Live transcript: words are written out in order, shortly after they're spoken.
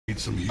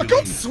I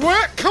got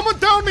sweat coming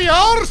down my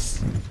arse.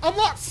 I'm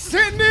like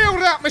sitting here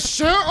without my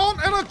shirt on,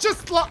 and I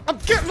just like I'm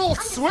getting all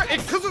sweaty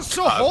because it's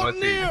so hot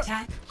in here.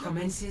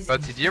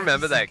 But did you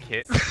remember that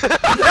kid?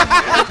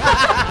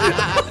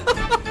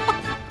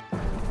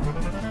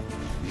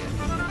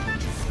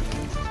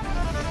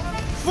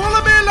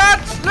 Follow me,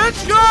 lads!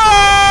 Let's go!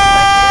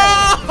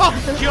 Oh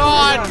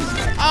God!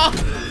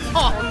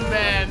 Oh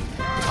man!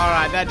 All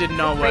right, that did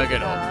not work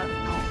at all.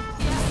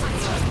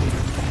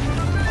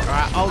 All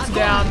right, ult's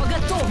down. Go,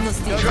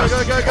 go,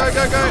 go, go, go,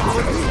 go, go!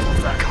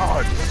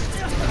 God.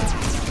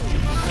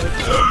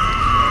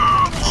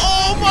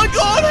 Oh my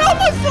God! How am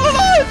I still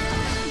alive?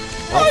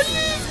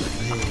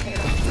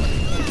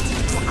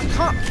 I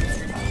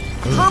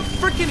can't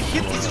freaking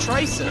hit this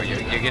Tracer. No,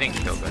 you're getting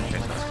killed by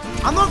Tracer.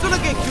 I'm not gonna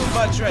get killed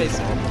by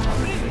Tracer.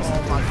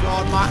 Oh my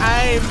God, my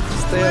aim!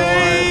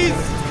 Please!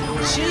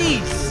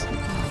 Jeez!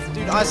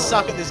 Dude, I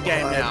suck at this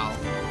game now.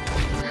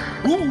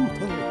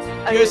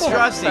 Yo,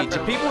 Stripesy, do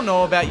people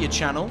know about your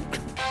channel?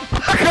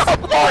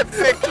 Come on,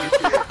 Nick!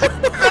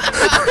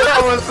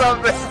 That was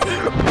something!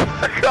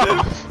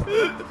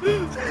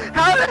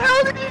 How the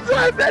hell did you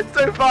time that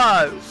so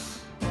fast?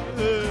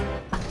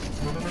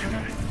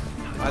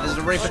 Alright, there's a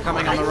Reaper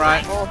coming on the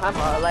right. Oh,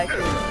 hammer, like,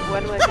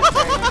 when was it?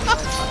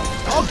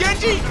 Oh,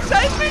 Genji!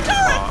 Save me,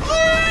 turret,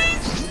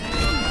 please!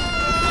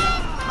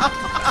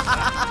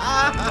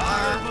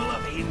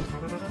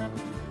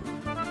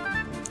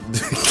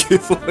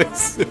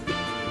 Giveaways.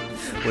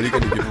 What are you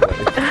gonna give away?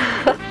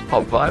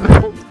 Top 5.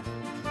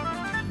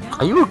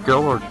 Are you a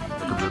girl or a boy?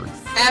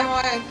 Am I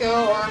a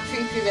girl or a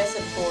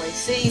prepubescent boy?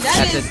 See,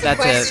 that's the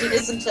question,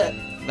 isn't it?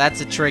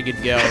 That's a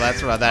triggered girl,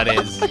 that's what that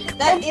is.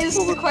 That is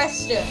the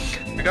question.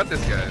 We got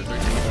this, guys. We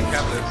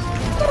got this.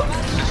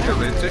 Just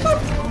go into.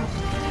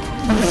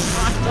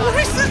 What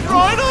is this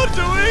Rhino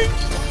doing?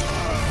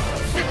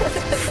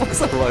 What's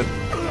that line?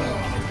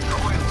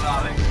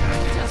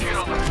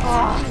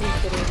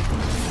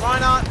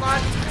 Rhino,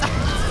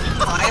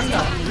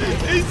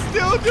 he's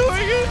still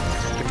doing it!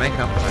 You can make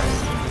up for it.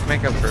 Just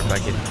make up for it by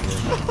getting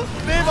killed.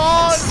 Live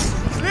on!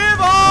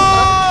 Live on!